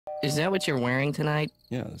Is that what you're wearing tonight?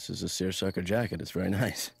 Yeah, this is a seersucker jacket. It's very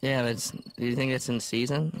nice. Yeah, but do you think it's in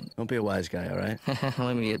season? Don't be a wise guy, all right?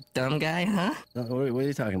 Let me be a dumb guy, huh? No, what are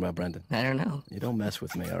you talking about, Brendon? I don't know. You don't mess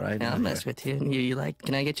with me, all right? Yeah, I'll mess with you. You like?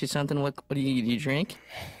 Can I get you something? What do you drink?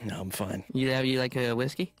 No, I'm fine. You like a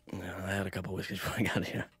whiskey? No, I had a couple whiskeys before I got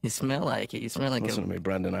here. You smell like it. You smell like Listen to me,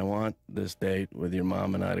 Brendon. I want this date with your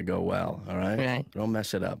mom and I to go well, all right? Right. Don't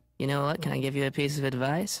mess it up. You know what? Can I give you a piece of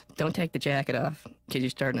advice? Don't take the jacket off, because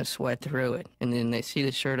you're starting to sweat through it. And then they see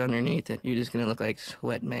the shirt underneath it. You're just going to look like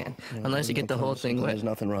Sweat Man. Yeah, unless you get the whole thing wet. There's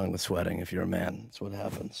nothing wrong with sweating if you're a man. That's what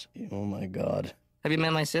happens. Oh, my God. Have you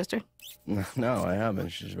met my sister? No, I haven't.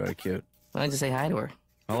 She's very cute. Why don't you say hi to her?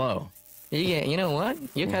 Hello. You know what?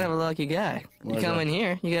 You're kind of a lucky guy. Why You is come that? in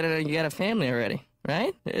here, you got a family already,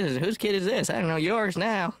 right? Whose kid is this? I don't know, yours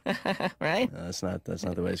now, right? That's not the way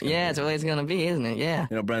it's going to Yeah, be. it's the way it's gonna be, isn't it? Yeah.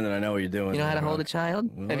 You know, Brendon, I know what you're doing. You know how to there, hold a child?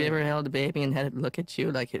 Have you ever held a baby and had it look at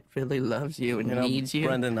you like it really loves you and needs you?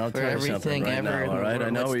 Brendon, I'll for tell you everything something right ever now, in the all right? I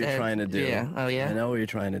world? know What's what you're that? trying to do. Yeah. Oh, yeah? I know what you're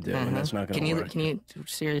trying to do, and that's not going to work. Can you,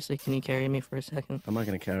 seriously, can you carry me for a second? I'm not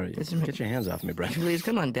going to carry you. This- Get your hands off me, Brendon. Please,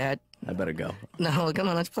 come on, Dad. I better go. No, come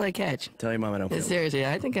on, let's play catch. Tell your mom I don't feel Seriously,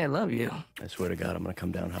 I think I love you. I swear to God, I'm going to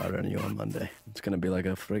come down harder on you on Monday. It's going to be like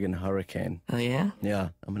a friggin' hurricane. Oh, yeah? Yeah,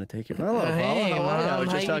 I'm going to take you. Hello, Oh, hey, how are you? I was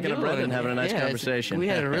Mom, just how you talking to Brendon, doing? having a nice Yeah, conversation. We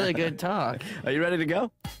had a really good talk. Are you ready to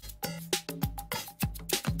go?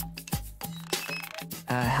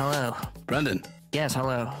 Hello. Brendon, Yes,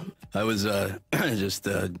 hello. I was just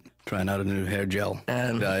trying out a new hair gel. I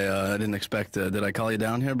didn't expect. Did I call you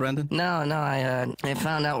down here, Brendon? No, I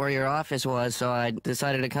found out where your office was, so I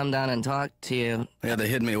decided to come down and talk to you. Yeah, they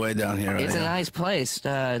hid me way down here. It's a nice place.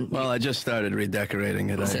 Well, I just started redecorating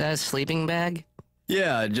it. Is it a sleeping bag?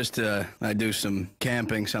 Yeah, I do some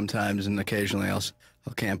camping sometimes, and occasionally I'll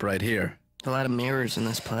camp right here. A lot of mirrors in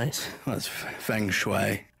this place. Well, it's feng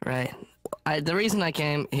shui. Right. The reason I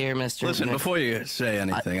came here, Mr. Listen, before you say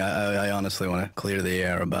anything, I honestly want to clear the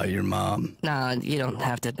air about your mom. No, you don't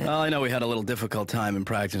have to. Well, I know we had a little difficult time in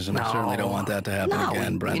practice, and I certainly don't want that to happen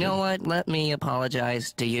again, Brendon. You know what? Let me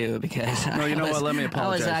apologize to you because No, you know what? Let me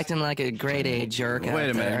apologize. I was acting like a grade A jerk. Wait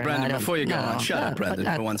a minute, Brendon, before you go on, shut up,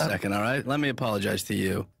 Brendon, for 1 second, all right? Let me apologize to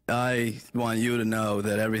you. I want you to know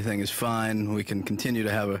that everything is fine. We can continue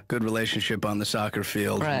to have a good relationship on the soccer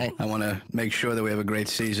field. Right. I want to make sure that we have a great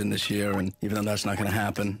season this year, and even though that's not going to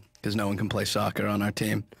happen, because no one can play soccer on our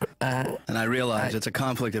team. And I realize it's a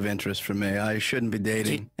conflict of interest for me. I shouldn't be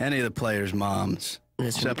dating any of the players' moms,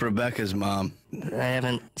 except Rebecca's mom. I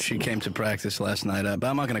haven't. She came to practice last night, but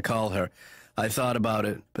I'm not going to call her. I thought about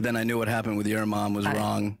it, but then I knew what happened with your mom was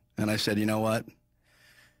wrong, and I said, you know what?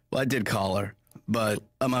 Well, I did call her, but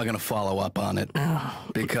I'm not going to follow up on it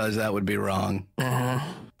because that would be wrong.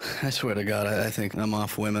 I swear to God, I think I'm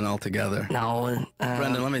off women altogether. No.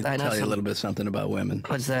 Brendon, let me tell you a little bit something about women.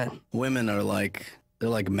 What's that? Women are they're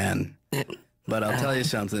like men. But I'll tell you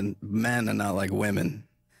something, men are not like women.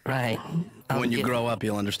 Right. When you grow up,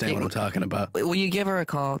 you'll understand what I'm talking about. Will you give her a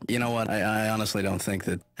call? You know what? I honestly don't think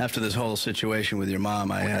that after this whole situation with your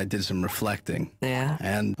mom, I did some reflecting. Yeah.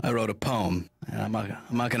 And I wrote a poem. And I'm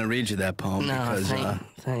not going to read you that poem because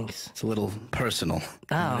thanks. it's a little personal.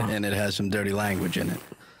 Oh. And it has some dirty language in it.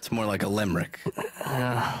 It's more like a limerick.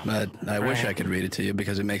 But I wish I could read it to you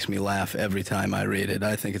because it makes me laugh every time I read it.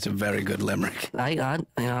 I think it's a very good limerick. I'd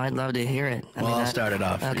love to hear it. Well, I'll start it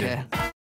off. Okay.